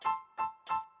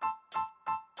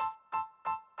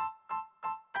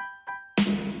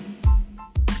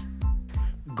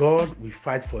God will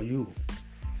fight for you.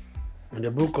 In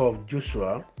the book of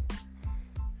Joshua,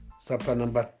 chapter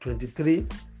number 23,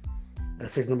 and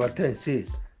verse number 10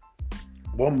 says,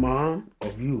 1 man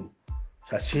of you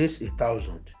shall chase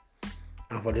 1,000,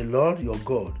 and for the Lord your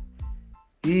God,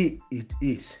 he it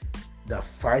is that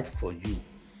fight for you,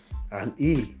 and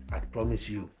he hath promised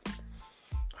you.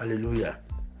 Hallelujah.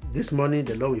 This morning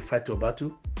the Lord will fight your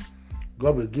battle.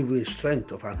 God will give you a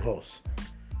strength of an horse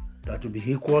that will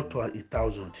be equal to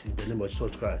 1,000 in the name of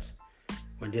Jesus Christ.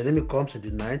 When the enemy comes in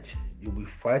the night, you will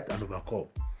fight and overcome.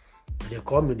 When they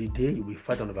come in the day, you will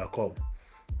fight and overcome.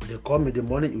 When they come in the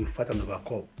morning, you will fight and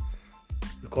overcome.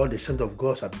 Because the strength of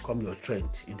God shall become your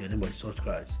strength in the name of Jesus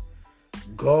Christ.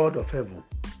 God of heaven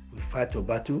will fight your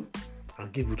battle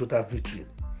and give you total victory.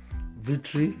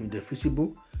 Victory in the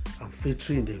visible and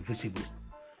victory in the invisible.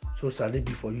 So shall it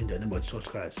be for you in the name of Jesus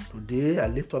Christ. Today I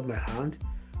lift up my hand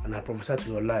and I prophesy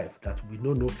to your life that we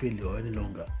know no failure any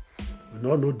longer. We will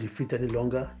not know defeat any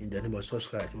longer in the name of Jesus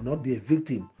Christ. We will not be a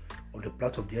victim of the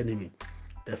plans of the enemy.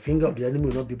 The finger of the enemy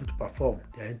will not be able to perform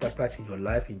their enterprise in your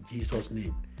life in Jesus'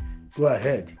 name. Go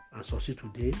ahead and succeed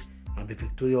today and be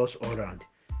victorious all around.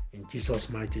 In Jesus'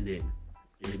 mighty name.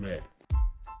 Amen.